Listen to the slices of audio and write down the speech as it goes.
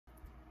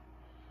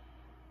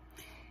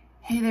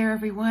Hey there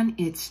everyone,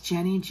 it's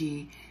Jeni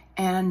Ji,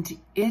 and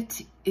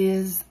it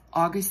is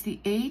August the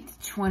 8th,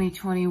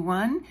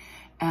 2021,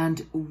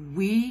 and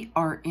we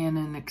are in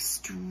an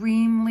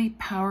extremely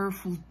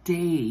powerful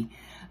day.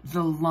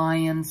 The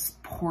Lion's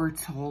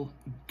Portal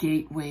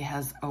Gateway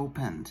has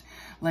opened.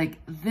 Like,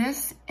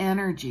 this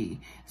energy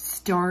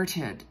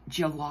started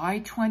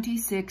July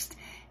 26th,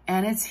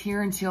 and it's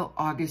here until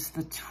August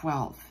the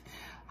 12th.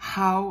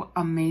 How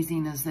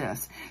amazing is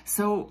this?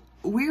 So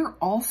we're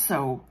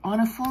also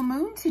on a full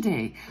moon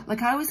today.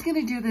 Like, I was going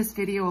to do this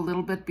video a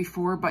little bit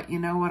before, but you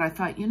know what? I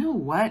thought, you know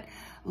what?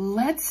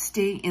 Let's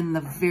stay in the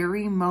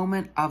very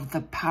moment of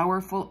the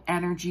powerful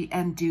energy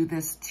and do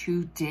this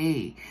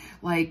today.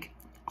 Like,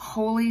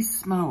 holy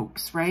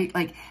smokes, right?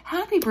 Like,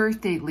 happy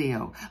birthday,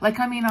 Leo. Like,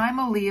 I mean, I'm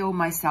a Leo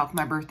myself.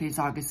 My birthday's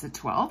August the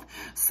 12th.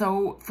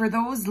 So for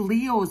those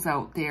Leos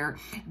out there,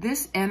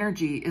 this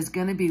energy is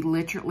going to be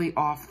literally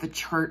off the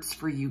charts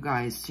for you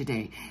guys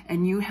today.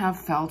 And you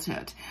have felt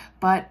it.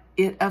 But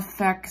it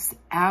affects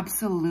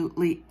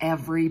absolutely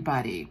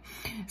everybody.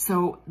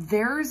 So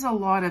there's a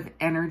lot of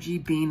energy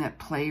being at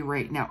play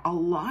right now. A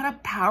lot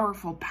of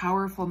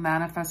powerful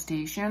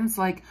manifestations.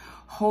 Like,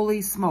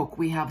 holy smoke,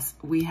 we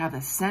have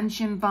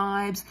ascension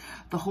vibes.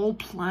 The whole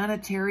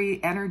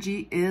planetary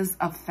energy is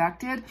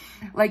affected.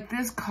 Like,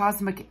 this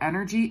cosmic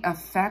energy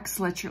affects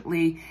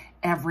literally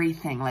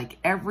everything. Like,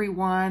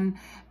 everyone,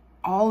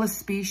 all the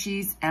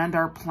species, and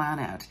our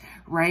planet,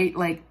 right?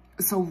 Like,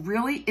 so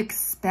really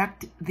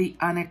expect the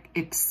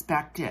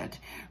unexpected,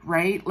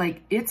 right?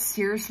 Like, it's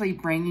seriously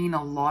bringing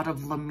a lot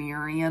of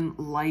Lemurian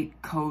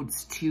light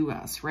codes to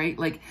us, right?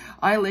 Like,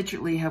 I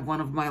literally have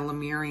one of my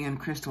Lemurian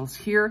crystals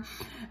here.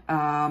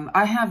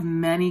 I have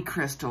many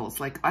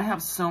crystals. Like, I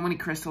have so many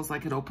crystals I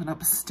could open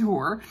up a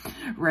store,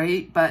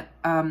 right? But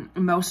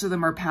most of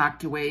them are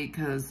packed away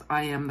because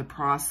I am in the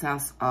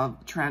process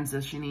of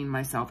transitioning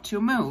myself to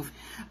a move.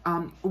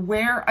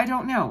 Where, I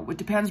don't know. It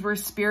depends where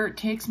spirit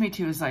takes me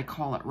to, as I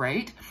call it, right?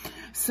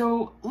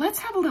 So let's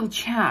have a little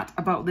chat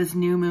about this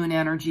new moon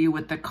energy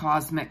with the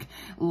cosmic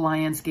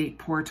Lionsgate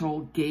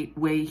portal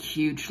gateway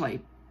hugely.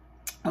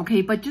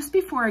 Okay, but just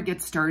before I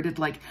get started,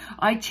 like,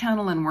 I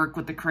channel and work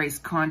with the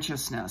Christ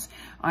consciousness.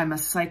 I'm a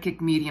psychic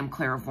medium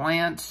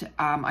clairvoyant.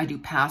 I do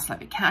past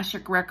life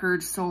Akashic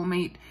records,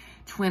 soulmate,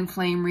 twin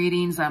flame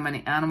readings. I'm an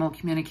animal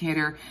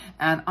communicator,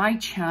 and I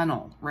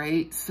channel,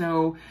 right?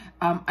 So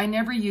I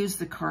never use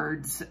the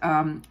cards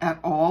at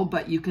all,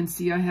 but you can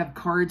see I have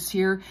cards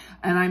here,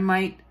 and I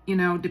might, you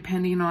know,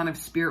 depending on if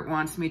spirit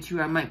wants me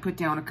to, I might put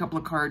down a couple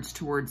of cards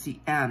towards the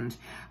end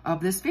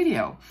of this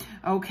video.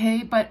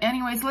 Okay, but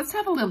anyways, let's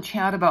have a little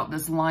chat about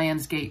this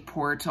Lionsgate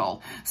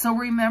portal. So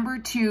remember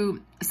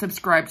to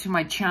subscribe to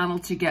my channel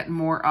to get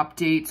more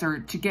updates, or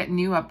to get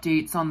new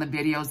updates on the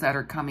videos that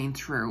are coming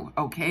through,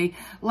 okay?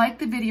 Like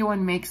the video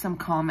and make some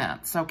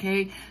comments,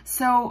 okay?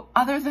 So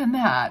other than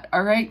that,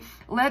 all right,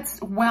 let's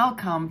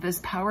welcome this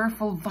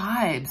powerful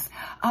vibes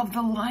of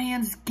the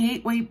Lion's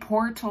Gateway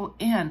portal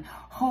in.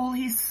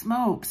 Holy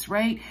smokes,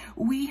 right?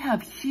 We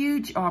have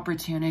huge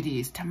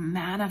opportunities to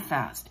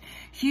manifest,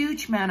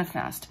 huge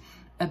manifest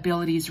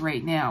abilities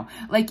right now.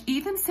 Like,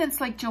 even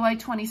since like July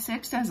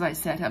 26th, as I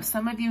said, have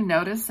some of you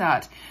noticed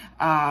that,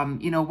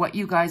 you know, what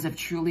you guys have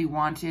truly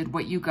wanted,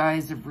 what you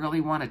guys have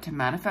really wanted to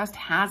manifest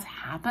has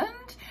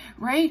happened,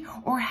 right?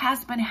 Or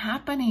has been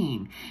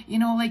happening. You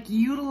know, like,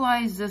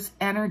 utilize this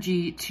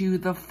energy to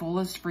the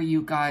fullest for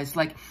you guys.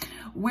 Like,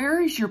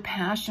 where is your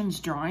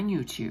passions drawing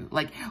you to?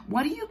 Like,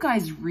 what do you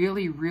guys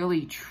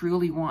really,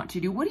 truly want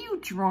to do? What are you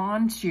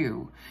drawn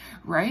to,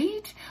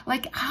 right?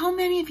 Like, how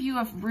many of you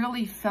have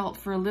really felt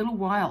for a little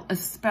while,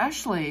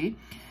 especially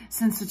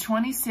since the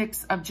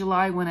 26th of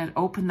July when it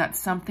opened, that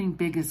something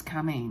big is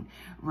coming,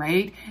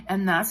 right?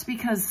 And that's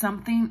because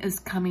something is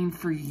coming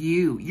for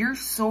you. Your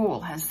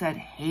soul has said,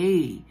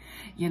 hey,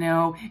 you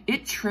know,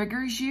 it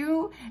triggers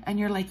you, and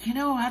you're like, you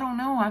know, I don't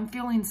know, I'm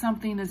feeling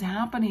something is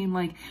happening,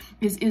 like,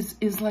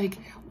 is like,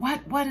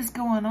 what is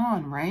going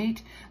on,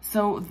 right?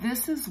 So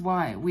this is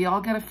why we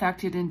all get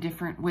affected in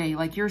different way.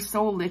 Like, your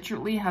soul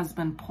literally has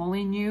been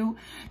pulling you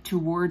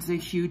towards a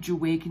huge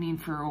awakening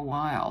for a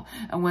while.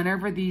 And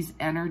whenever these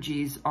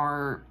energies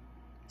are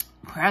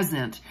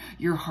present,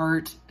 your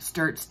heart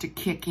starts to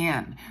kick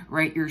in,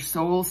 right? Your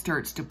soul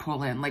starts to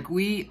pull in. Like,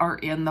 we are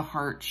in the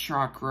heart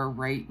chakra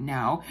right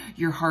now.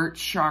 Your heart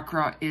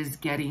chakra is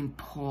getting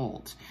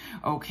pulled,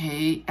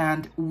 okay?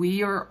 And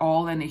we are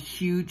all in a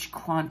huge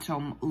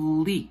quantum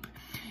leap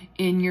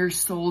in your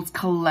soul's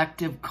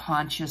collective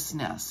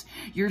consciousness.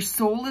 Your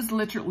soul is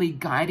literally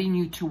guiding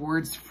you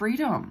towards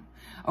freedom.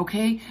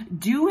 Okay,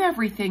 do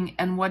everything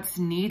and what's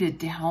needed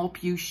to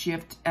help you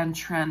shift and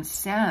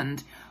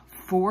transcend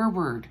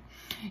forward.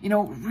 You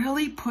know,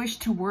 really push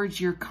towards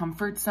your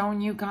comfort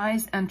zone, you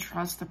guys, and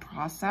trust the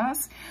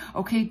process.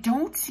 Okay,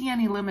 don't see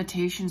any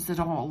limitations at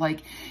all.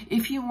 Like,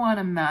 if you want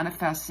to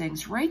manifest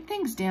things, write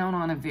things down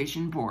on a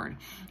vision board.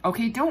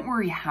 Okay, don't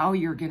worry how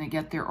you're going to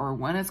get there or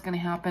when it's going to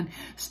happen.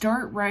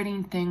 Start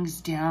writing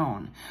things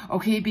down.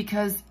 Okay,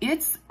 because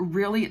it's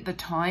really at the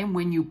time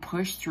when you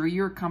push through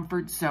your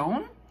comfort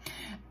zone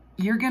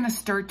you're going to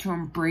start to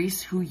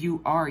embrace who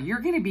you are. You're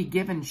going to be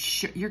given,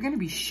 you're going to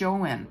be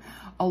shown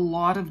a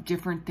lot of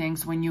different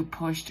things when you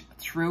pushed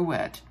through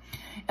it.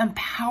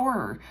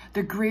 Empower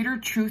the greater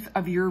truth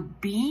of your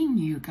being,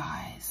 you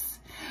guys.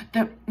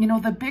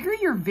 The bigger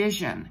your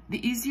vision,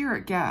 the easier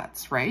it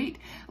gets, right?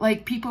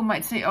 Like people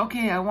might say,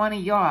 okay, I want a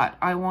yacht.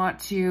 I want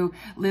to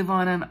live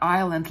on an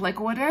island, like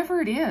whatever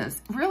it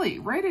is, really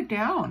write it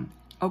down.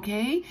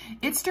 Okay,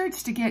 it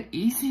starts to get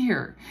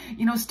easier.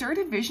 Start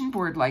a vision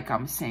board, like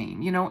I'm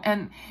saying,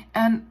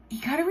 and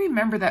you got to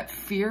remember that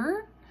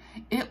fear,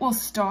 it will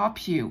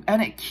stop you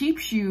and it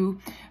keeps you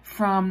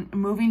from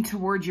moving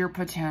towards your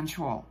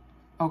potential.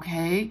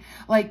 Okay,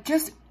 like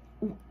just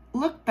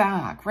look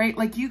back, right?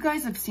 Like you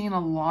guys have seen a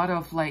lot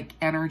of like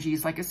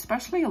energies, like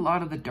especially a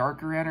lot of the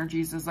darker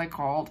energies, as I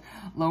called,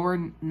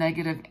 lower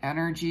negative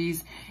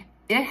energies.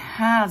 It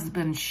has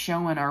been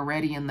shown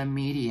already in the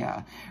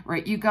media,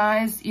 right? You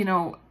guys,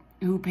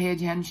 who pay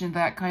attention to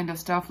that kind of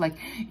stuff, like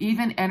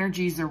even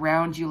energies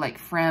around you, like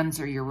friends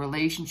or your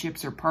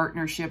relationships or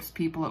partnerships,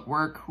 people at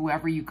work,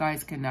 whoever you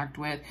guys connect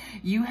with,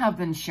 you have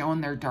been shown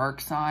their dark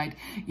side.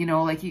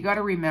 Like you got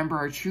to remember,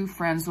 our true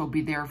friends will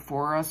be there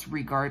for us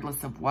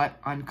regardless of what,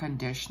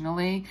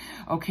 unconditionally.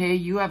 Okay,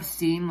 you have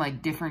seen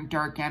like different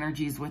dark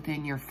energies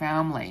within your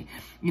family,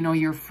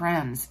 your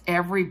friends,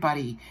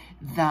 everybody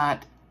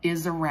that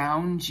is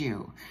around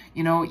you.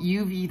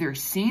 You've either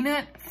seen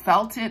it,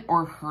 felt it,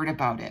 or heard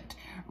about it,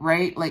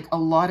 right? Like a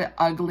lot of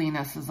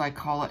ugliness, as I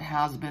call it,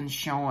 has been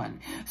shown.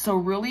 So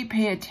really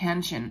pay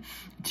attention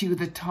to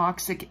the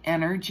toxic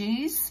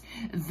energies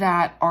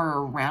that are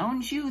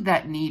around you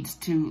that needs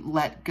to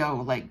let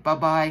go. Like,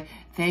 bye-bye.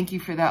 Thank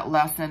you for that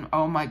lesson.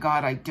 Oh my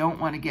God, I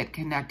don't want to get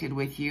connected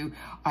with you.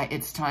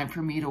 It's time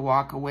for me to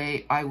walk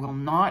away. I will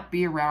not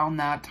be around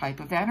that type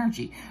of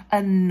energy.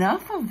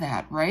 Enough of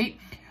that, right?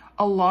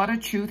 A lot of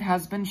truth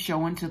has been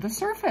shown to the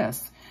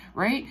surface,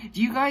 right?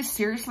 Do you guys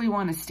seriously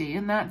want to stay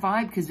in that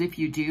vibe? Because if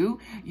you do,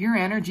 your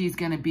energy is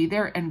going to be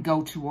there and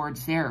go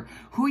towards there.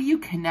 Who you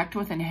connect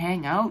with and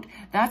hang out,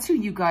 that's who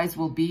you guys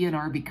will be and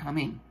are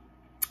becoming.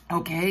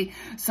 Okay,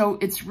 so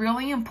it's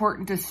really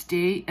important to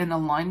stay in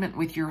alignment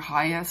with your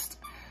highest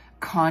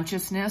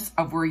consciousness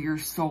of where your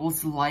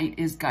soul's light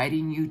is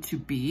guiding you to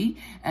be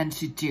and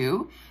to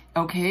do.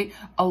 Okay,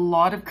 a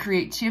lot of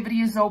creativity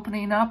is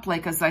opening up.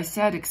 Like, as I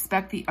said,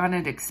 expect the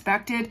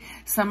unexpected.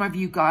 Some of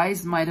you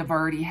guys might have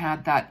already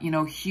had that,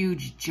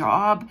 huge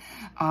job,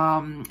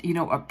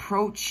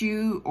 approach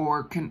you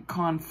or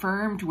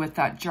confirmed with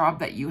that job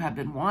that you have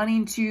been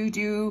wanting to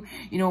do.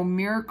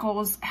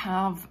 Miracles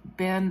have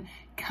been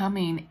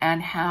coming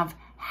and have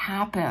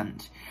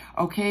happened.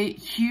 Okay,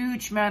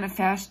 huge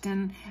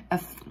manifestations,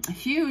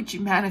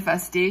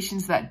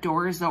 that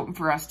door is open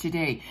for us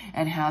today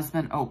and has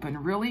been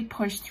open. Really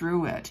push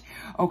through it.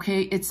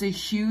 Okay, it's a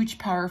huge,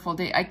 powerful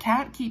day. I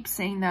can't keep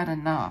saying that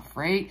enough,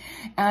 right?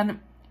 And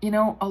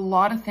a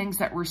lot of things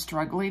that we're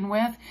struggling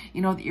with,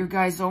 that your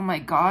guys, oh my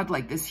God,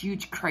 like this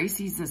huge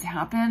crisis has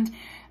happened.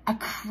 A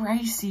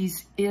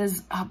crisis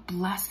is a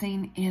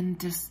blessing in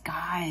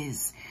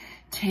disguise.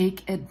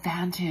 Take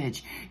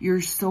advantage.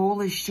 Your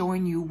soul is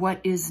showing you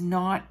what is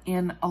not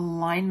in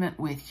alignment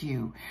with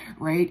you,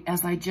 right?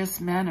 As I just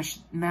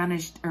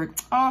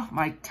oh,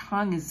 my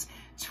tongue is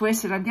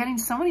twisted. I'm getting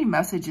so many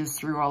messages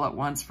through all at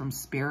once from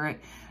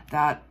Spirit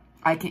that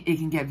it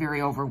can get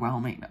very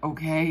overwhelming,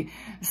 okay?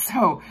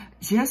 So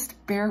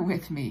just bear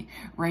with me,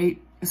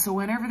 right? So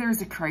whenever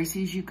there's a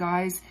crisis, you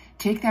guys,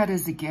 take that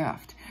as a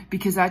gift,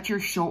 because that's your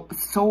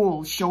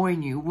soul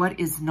showing you what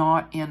is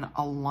not in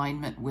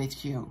alignment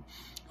with you.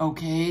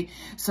 Okay,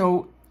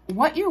 so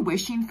what you're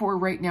wishing for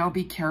right now,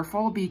 be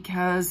careful,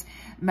 because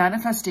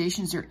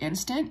manifestations are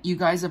instant. You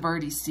guys have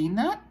already seen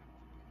that.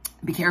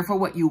 Be careful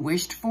what you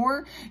wished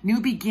for.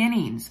 New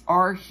beginnings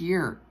are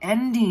here.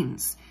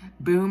 Endings,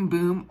 boom,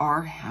 boom,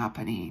 are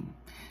happening.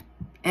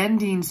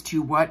 Endings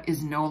to what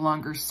is no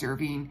longer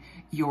serving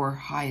your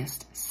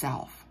highest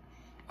self.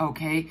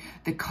 Okay,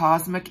 the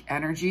cosmic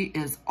energy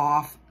is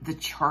off the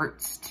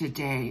charts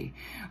today.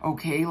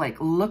 Okay, like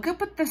look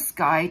up at the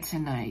sky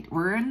tonight.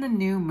 We're in the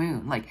new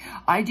moon. Like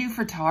I do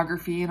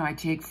photography and I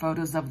take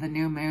photos of the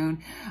new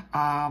moon,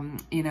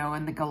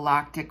 in the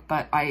galactic,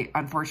 but I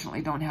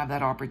unfortunately don't have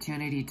that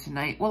opportunity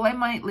tonight. Well, I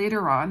might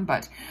later on,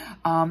 but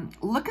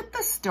look at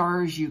the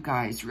stars, you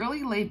guys.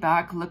 Really lay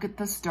back, look at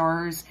the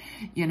stars,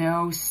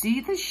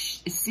 see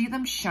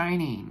them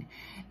shining.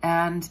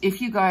 And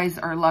if you guys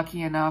are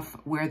lucky enough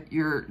where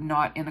you're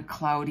not in a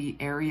cloudy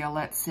area,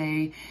 let's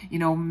say,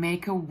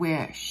 make a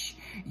wish.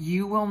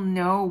 You will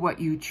know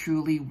what you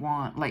truly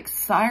want. Like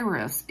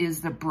Cyrus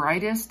is the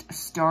brightest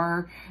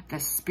star, the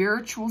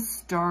spiritual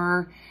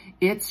star.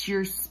 It's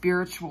your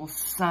spiritual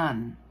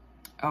sun.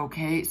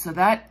 Okay, so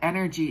that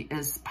energy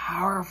is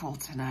powerful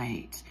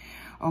tonight.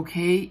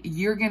 Okay,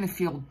 you're going to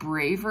feel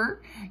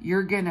braver.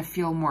 You're going to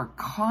feel more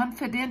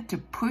confident to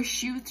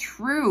push you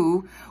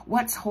through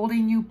what's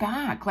holding you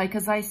back. Like,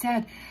 as I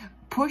said,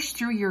 push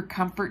through your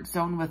comfort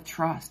zone with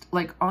trust.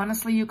 Like,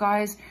 honestly, you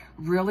guys,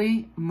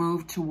 really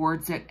move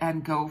towards it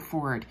and go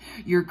for it.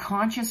 Your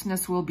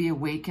consciousness will be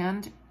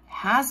awakened.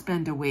 has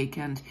been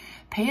awakened,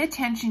 pay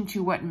attention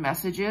to what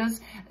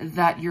messages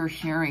that you're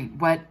hearing,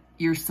 what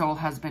your soul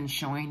has been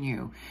showing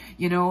you.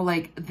 You know,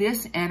 like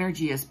this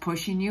energy is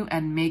pushing you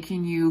and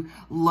making you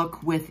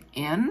look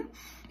within.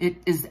 It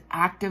is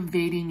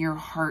activating your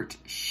heart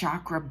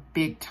chakra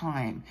big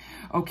time.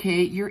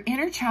 Okay, your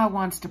inner child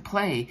wants to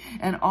play.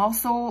 And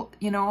also,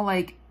 you know,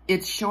 like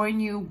it's showing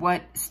you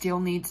what still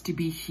needs to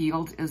be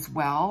healed as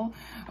well.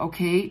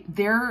 Okay,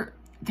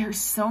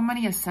 there's so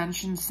many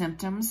ascension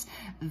symptoms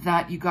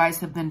that you guys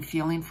have been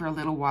feeling for a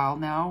little while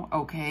now,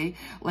 okay?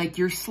 Like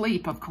your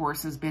sleep, of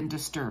course, has been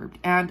disturbed.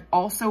 And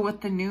also with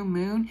the new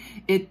moon,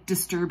 it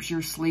disturbs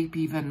your sleep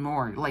even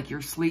more. Like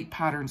your sleep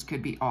patterns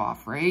could be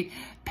off, right?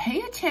 Pay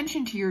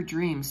attention to your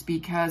dreams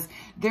because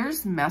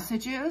there's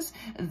messages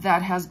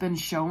that has been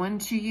shown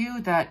to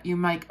you that you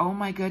might, oh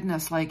my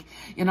goodness, like,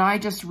 you know, I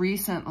just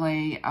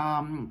recently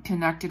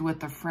connected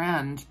with a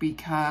friend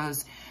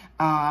because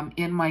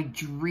in my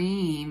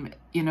dream,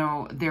 you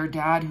know, their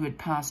dad who had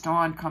passed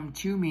on come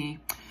to me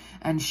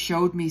and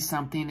showed me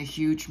something, a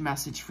huge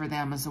message for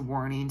them as a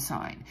warning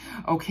sign.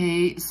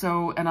 Okay,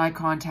 so, and I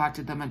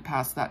contacted them and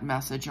passed that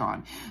message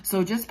on.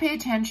 So just pay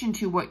attention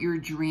to what your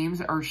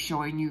dreams are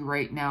showing you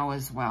right now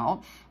as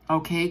well.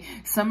 Okay,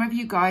 some of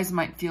you guys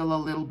might feel a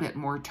little bit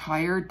more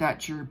tired.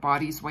 That's your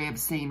body's way of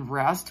saying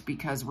rest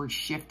because we're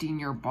shifting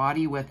your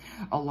body with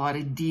a lot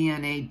of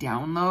DNA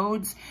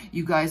downloads.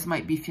 You guys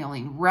might be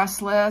feeling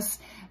restless.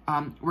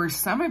 Where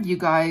some of you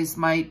guys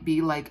might be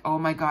like, oh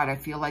my God, I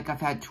feel like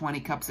I've had 20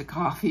 cups of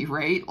coffee,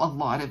 right? A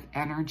lot of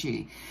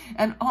energy.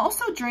 And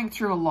also drink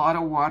through a lot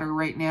of water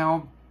right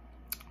now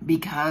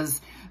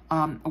because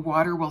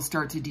water will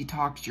start to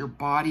detox your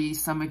body.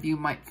 Some of you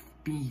might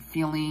be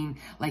feeling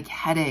like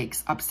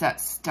headaches, upset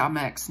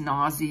stomachs,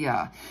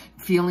 nausea,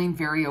 feeling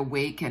very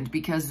awakened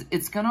because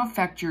it's going to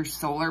affect your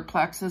solar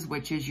plexus,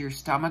 which is your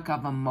stomach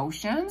of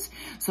emotions.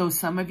 So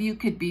some of you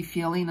could be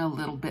feeling a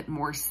little bit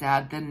more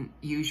sad than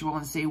usual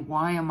and say,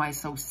 why am I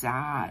so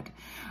sad?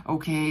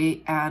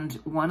 Okay. And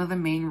one of the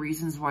main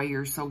reasons why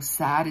you're so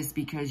sad is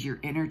because your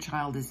inner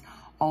child is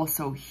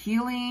also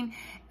healing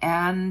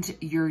and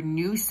your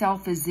new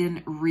self is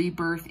in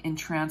rebirth and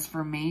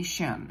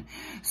transformation.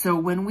 So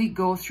when we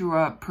go through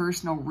a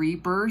personal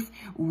rebirth,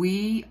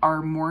 we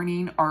are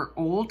mourning our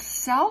old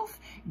self,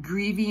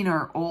 grieving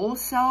our old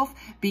self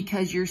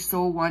because your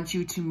soul wants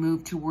you to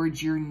move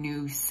towards your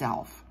new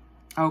self.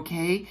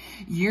 Okay,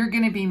 you're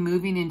going to be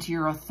moving into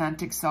your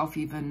authentic self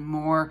even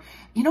more.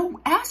 You know,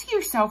 ask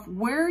yourself,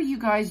 where are you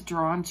guys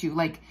drawn to?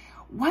 Like,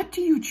 what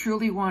do you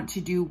truly want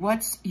to do?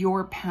 What's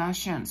your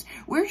passions?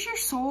 Where's your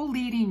soul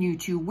leading you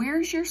to?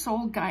 Where's your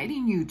soul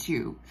guiding you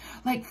to?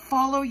 Like,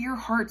 follow your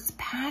heart's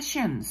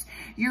passions.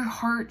 Your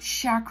heart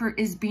chakra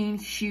is being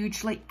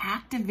hugely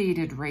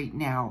activated right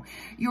now.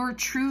 Your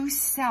true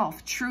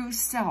self,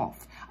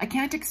 I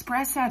can't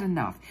express that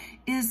enough,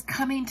 is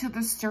coming to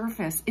the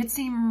surface. It's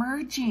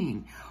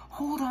emerging.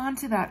 Hold on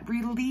to that.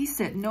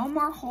 Release it. No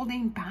more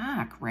holding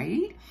back,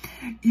 right?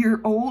 Your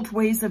old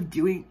ways of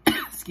doing,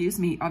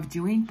 of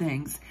doing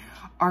things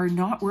are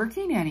not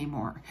working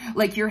anymore.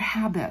 Like your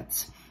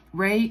habits,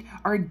 right?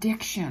 Our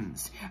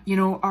addictions, you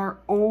know, our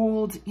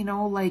old, you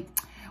know, like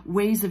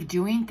ways of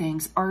doing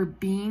things are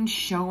being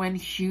shown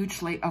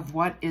hugely of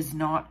what is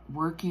not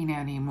working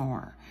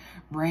anymore,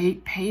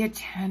 right? Pay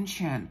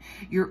attention.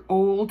 Your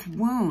old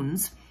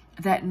wounds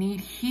that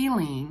need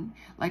healing,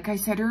 like I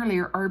said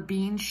earlier, are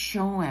being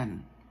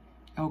shown.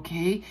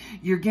 Okay,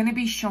 you're going to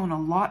be shown a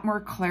lot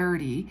more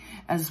clarity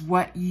as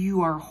what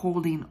you are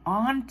holding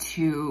on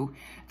to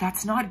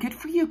that's not good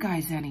for you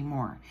guys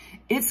anymore.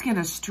 It's going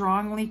to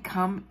strongly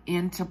come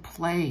into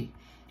play,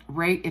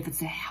 right? If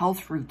it's a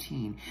health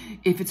routine,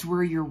 if it's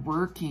where you're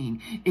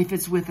working, if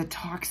it's with a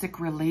toxic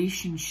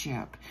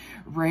relationship,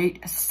 right?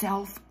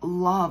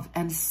 Self-love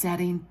and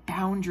setting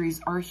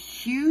boundaries are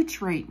huge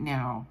right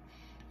now.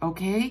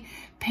 Okay,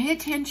 pay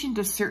attention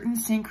to certain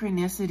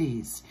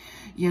synchronicities.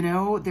 You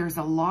know, there's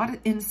a lot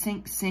of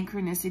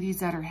synchronicities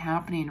that are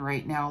happening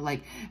right now,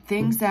 like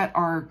things that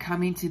are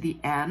coming to the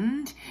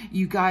end.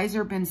 You guys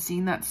have been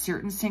seeing that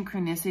certain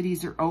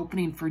synchronicities are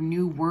opening for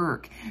new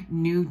work,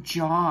 new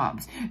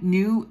jobs,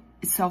 new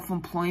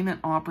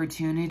self-employment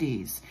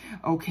opportunities.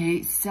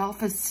 Okay,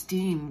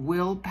 self-esteem,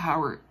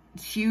 willpower,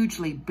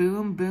 hugely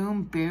boom,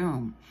 boom,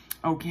 boom.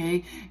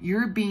 Okay,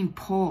 you're being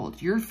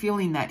pulled. You're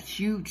feeling that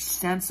huge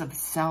sense of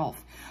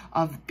self,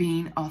 of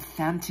being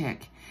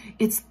authentic.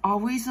 It's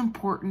always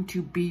important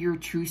to be your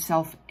true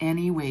self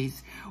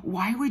anyways.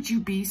 Why would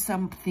you be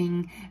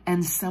something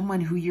and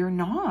someone who you're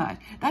not?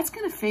 That's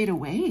going to fade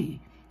away.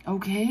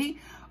 Okay,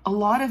 a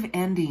lot of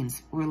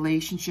endings,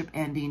 relationship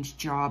endings,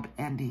 job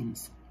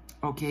endings,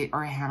 okay,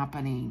 are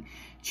happening.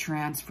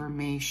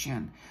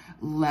 Transformation,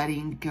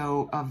 letting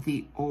go of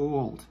the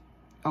old.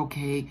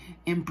 Okay,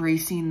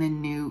 embracing the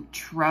new,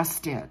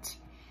 trust it.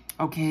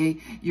 Okay,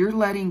 you're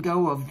letting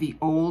go of the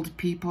old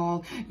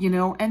people, you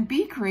know, and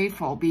be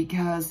grateful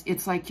because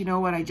it's like, you know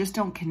what, I just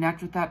don't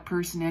connect with that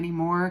person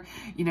anymore.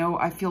 You know,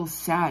 I feel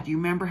sad. You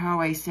remember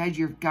how I said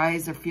your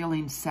guys are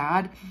feeling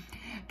sad?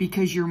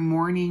 because you're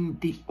mourning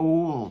the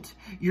old.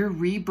 Your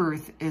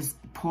rebirth is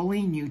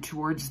pulling you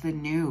towards the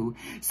new.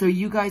 So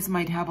you guys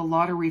might have a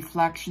lot of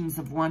reflections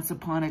of once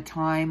upon a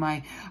time,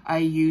 I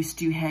used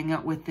to hang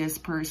out with this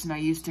person. I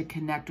used to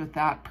connect with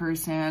that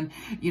person.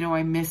 You know,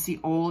 I miss the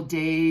old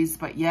days,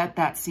 but yet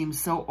that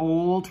seems so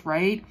old,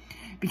 right?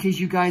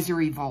 Because you guys are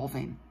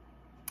evolving.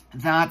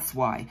 That's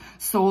why.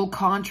 Soul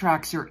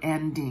contracts are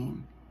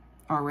ending.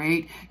 All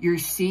right. You're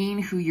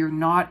seeing who you're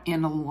not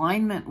in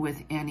alignment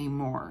with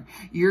anymore.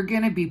 You're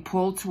going to be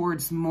pulled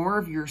towards more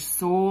of your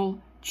soul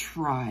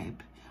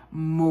tribe,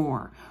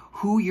 more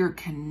who you're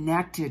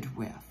connected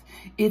with.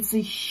 It's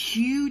a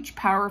huge,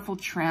 powerful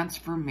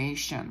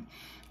transformation.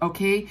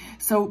 Okay.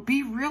 So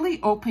be really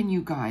open,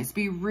 you guys.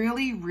 Be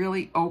really,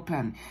 really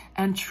open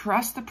and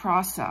trust the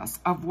process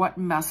of what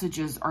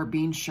messages are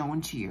being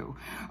shown to you.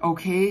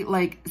 Okay.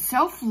 Like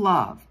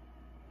self-love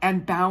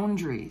and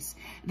boundaries,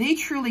 they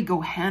truly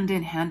go hand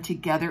in hand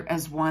together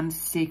as one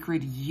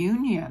sacred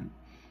union.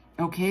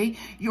 Okay?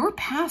 Your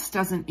past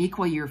doesn't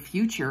equal your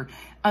future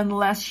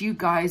unless you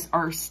guys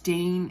are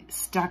staying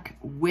stuck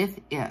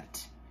with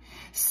it.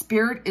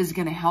 Spirit is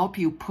going to help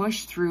you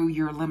push through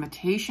your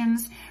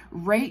limitations.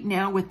 Right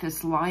now with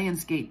this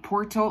Lionsgate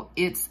portal,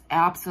 it's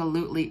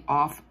absolutely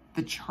off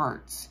the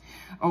charts.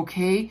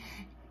 Okay?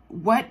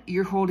 What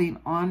you're holding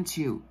on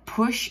to,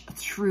 push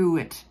through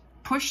it.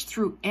 Push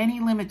through any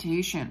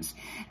limitations.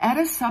 At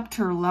a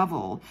subtle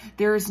level,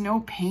 there is no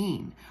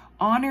pain.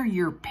 Honor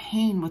your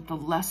pain with the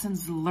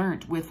lessons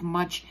learned with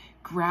much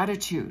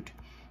gratitude.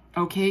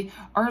 Okay?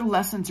 Our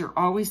lessons are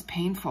always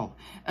painful.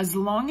 As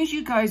long as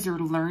you guys are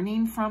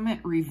learning from it,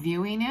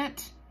 reviewing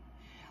it,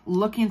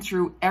 looking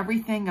through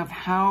everything of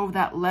how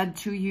that led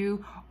to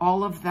you,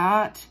 all of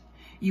that,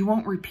 you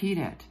won't repeat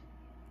it.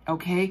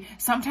 Okay?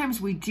 Sometimes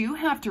we do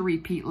have to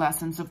repeat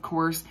lessons, of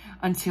course,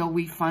 until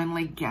we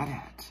finally get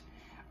it.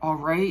 All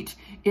right.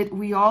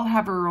 We all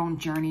have our own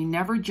journey.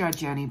 Never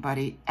judge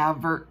anybody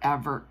ever,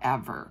 ever,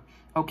 ever.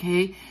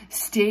 Okay.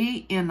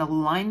 Stay in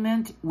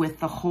alignment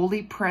with the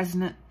holy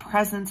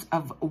presence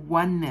of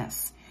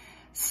oneness.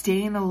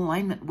 Stay in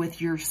alignment with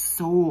your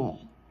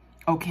soul.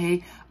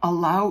 Okay.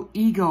 Allow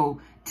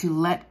ego to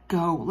let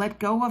go. Let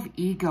go of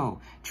ego.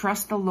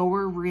 Trust the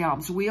lower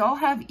realms. We all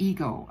have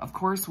ego. Of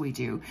course we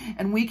do.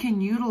 And we can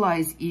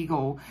utilize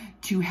ego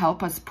to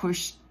help us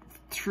push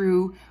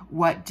through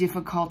what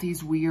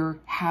difficulties we are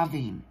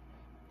having.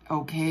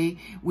 Okay?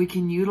 We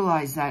can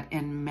utilize that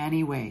in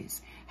many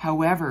ways.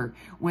 However,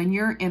 when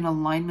you're in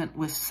alignment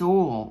with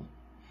soul,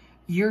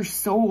 your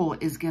soul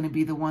is going to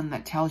be the one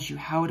that tells you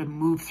how to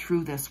move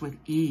through this with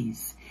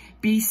ease.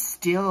 Be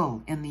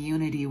still in the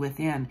unity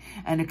within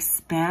and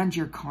expand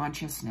your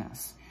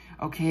consciousness.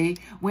 Okay?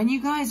 When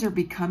you guys are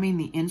becoming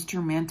the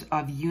instrument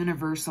of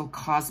universal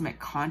cosmic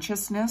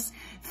consciousness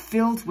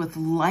filled with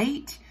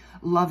light,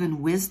 love, and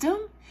wisdom,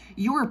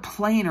 you are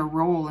playing a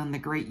role in the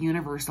great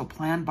universal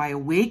plan by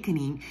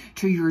awakening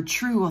to your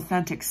true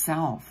authentic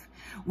self.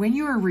 When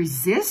you are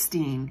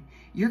resisting,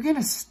 you're going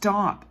to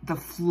stop the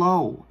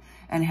flow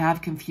and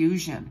have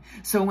confusion.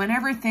 So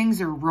whenever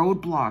things are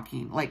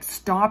roadblocking, like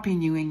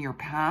stopping you in your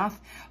path,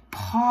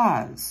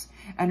 pause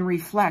and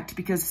reflect,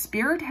 because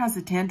Spirit has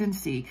a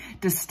tendency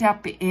to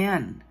step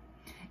in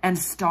and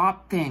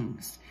stop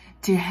things,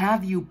 to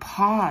have you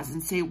pause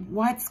and say,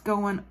 what's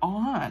going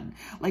on?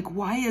 Like,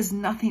 why is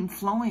nothing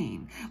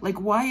flowing?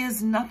 Like, why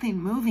is nothing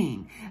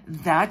moving?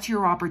 That's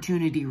your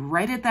opportunity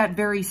right at that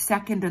very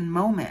second and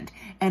moment,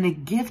 and a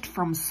gift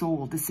from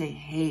soul to say,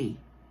 hey,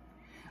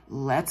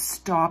 let's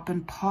stop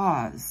and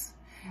pause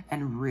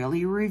and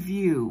really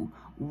review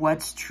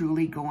what's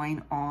truly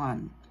going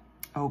on.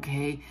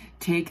 Okay,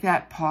 take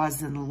that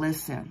pause and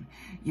listen.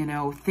 You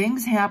know,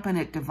 things happen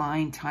at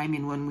divine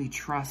timing when we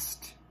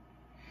trust.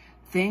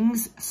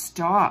 Things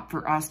stop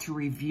for us to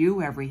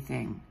review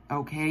everything,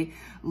 okay?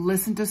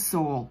 Listen to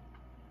soul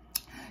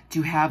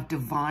to have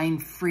divine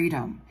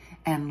freedom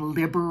and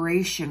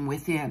liberation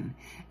within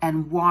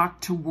and walk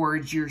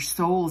towards your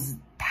soul's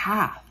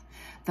path,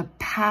 the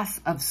path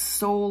of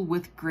soul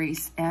with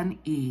grace and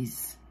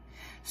ease.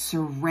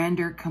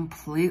 Surrender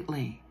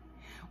completely.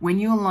 When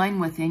you align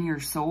within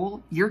your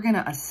soul, you're going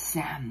to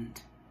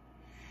ascend.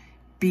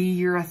 Be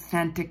your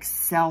authentic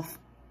self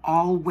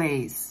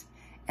always.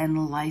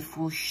 And life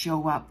will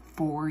show up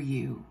for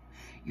you.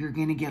 You're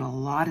going to get a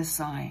lot of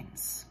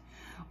signs.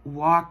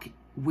 Walk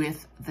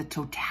with the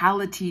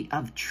totality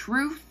of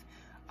truth,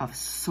 of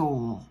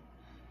soul.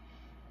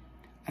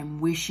 I'm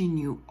wishing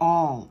you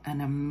all an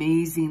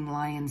amazing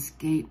Lion's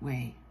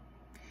Gateway.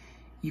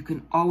 You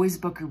can always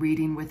book a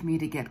reading with me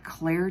to get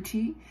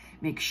clarity.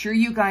 Make sure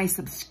you guys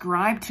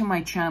subscribe to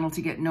my channel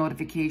to get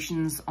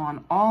notifications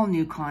on all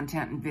new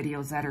content and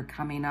videos that are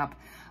coming up.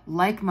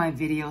 Like my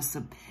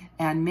videos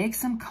and make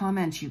some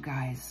comments, you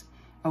guys.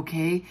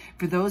 Okay?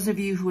 For those of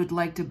you who would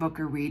like to book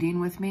a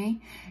reading with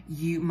me,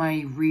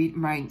 my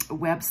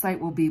website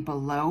will be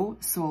below,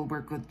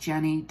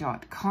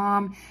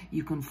 soulworkwithjeni.com.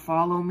 You can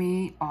follow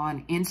me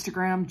on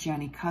Instagram,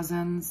 Jeni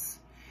Cousins.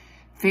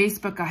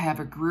 Facebook, I have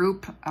a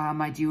group.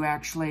 I do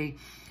actually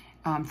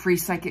free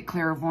psychic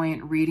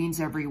clairvoyant readings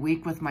every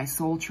week with my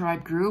Soul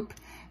Tribe group,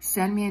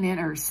 send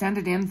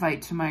an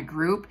invite to my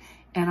group,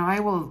 and I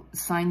will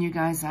sign you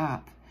guys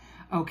up.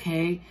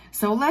 Okay,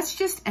 so let's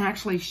just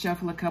actually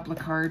shuffle a couple of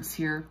cards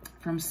here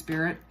from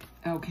Spirit.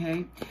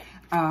 Okay,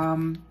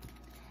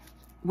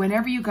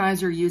 whenever you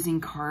guys are using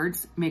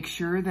cards, make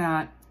sure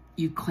that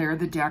you clear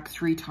the deck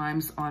 3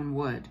 times on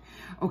wood.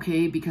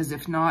 Okay, because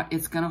if not,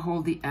 it's going to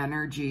hold the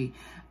energy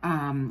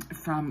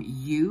from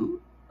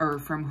you or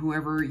from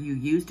whoever you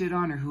used it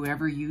on or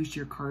whoever used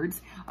your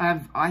cards.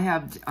 I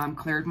have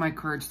cleared my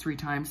cards 3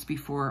 times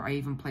before I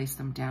even placed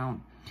them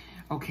down.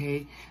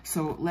 Okay,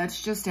 so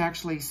let's just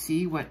actually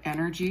see what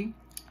energy,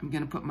 I'm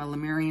going to put my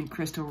Lemurian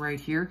crystal right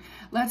here.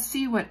 Let's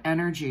see what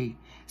energy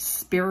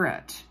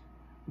Spirit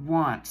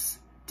wants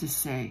to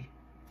say.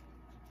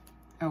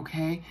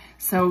 Okay,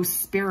 so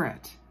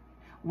Spirit,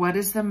 what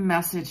is the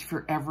message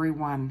for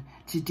everyone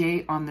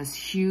today on this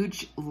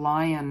huge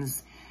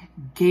Lions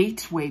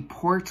Gateway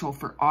portal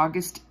for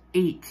August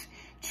 8th,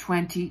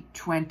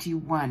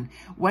 2021?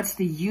 What's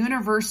the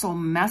universal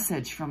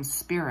message from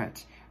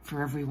Spirit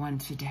for everyone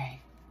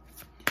today?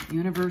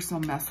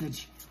 Universal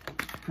message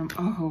from,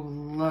 oh,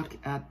 look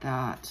at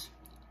that.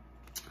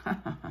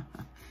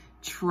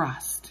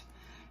 Trust.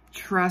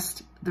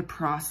 Trust the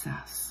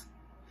process.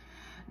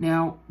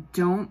 Now,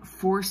 don't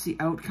force the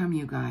outcome,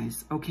 you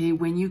guys, okay?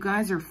 When you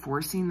guys are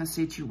forcing the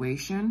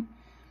situation,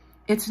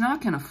 it's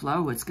not going to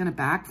flow. It's going to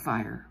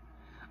backfire,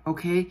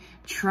 okay?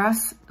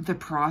 Trust the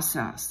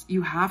process.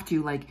 You have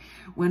to, like,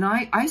 when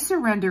I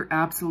surrender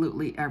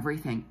absolutely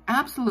everything.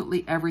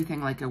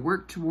 Like I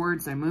work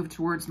towards, I move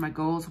towards my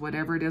goals,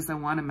 whatever it is I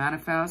want to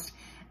manifest,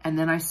 and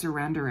then I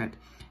surrender it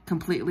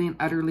completely and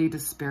utterly to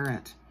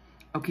Spirit.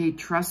 Okay,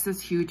 trust this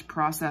huge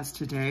process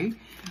today.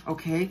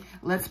 Okay,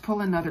 let's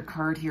pull another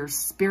card here.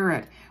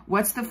 Spirit,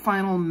 what's the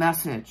final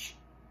message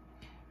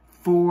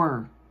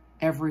for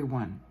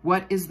everyone?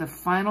 What is the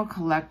final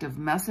collective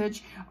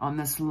message on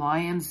this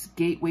Lions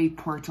Gateway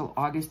portal,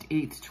 August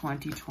 8th,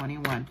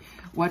 2021?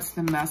 What's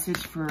the message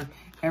for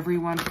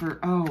everyone for,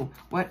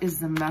 what is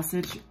the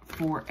message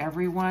for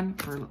everyone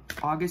for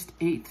August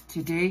 8th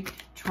today,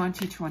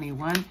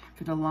 2021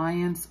 for the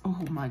Lions?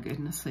 Oh my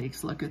goodness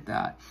sakes, look at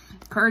that.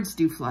 Cards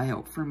do fly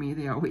out for me.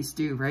 They always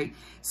do, right?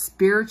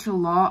 Spiritual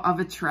law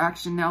of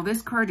attraction. Now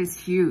this card is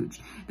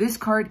huge. This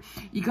card,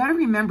 you got to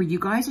remember, you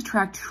guys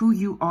attract who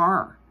you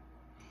are,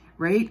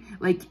 right?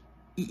 Like,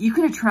 you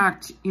can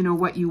attract, you know,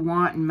 what you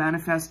want and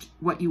manifest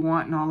what you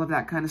want and all of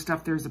that kind of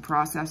stuff. There's a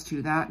process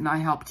to that, and I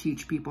help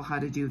teach people how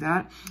to do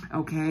that,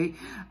 okay?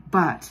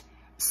 But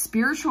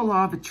spiritual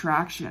law of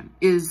attraction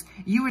is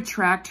you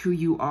attract who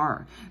you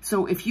are.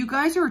 So if you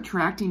guys are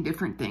attracting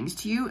different things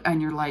to you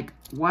and you're like,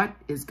 what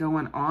is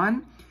going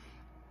on?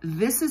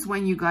 This is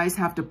when you guys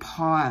have to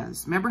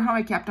pause. Remember how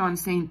I kept on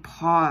saying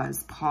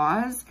pause,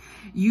 pause?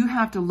 You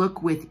have to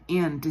look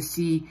within to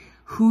see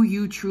who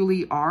you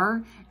truly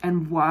are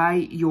and why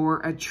you're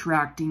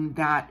attracting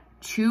that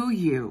to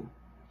you.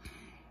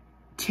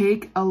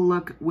 Take a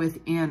look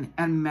within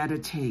and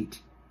meditate,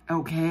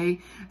 okay?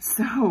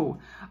 So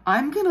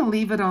I'm going to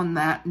leave it on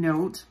that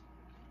note,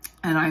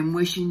 and I'm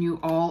wishing you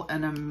all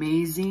an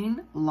amazing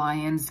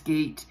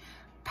Lionsgate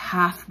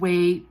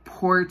pathway,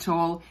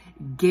 portal,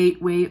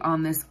 gateway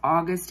on this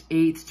August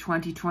 8th,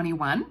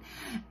 2021.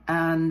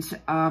 And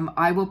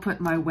I will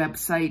put my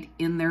website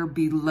in there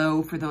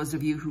below for those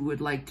of you who would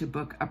like to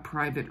book a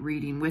private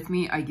reading with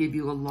me. I give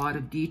you a lot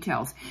of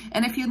details.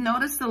 And if you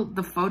notice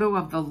the photo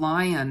of the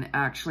lion,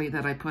 actually,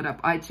 that I put up,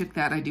 I took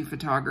that. I do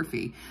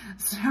photography.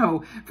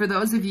 So for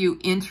those of you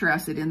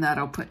interested in that,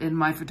 I'll put in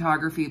my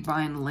photography,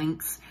 buying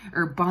links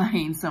or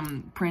buying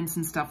some prints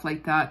and stuff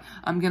like that.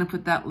 I'm going to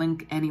put that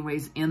link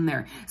anyways in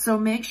there. So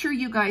make sure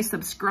you guys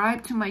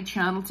subscribe to my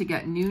channel to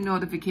get new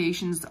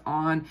notifications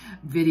on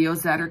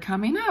videos that are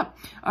coming up.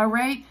 All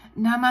right.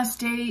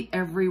 Namaste,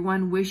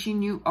 everyone.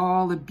 Wishing you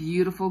all a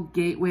beautiful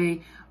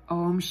gateway.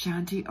 Om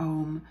Shanti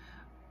Om.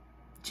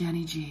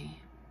 Jeni Ji.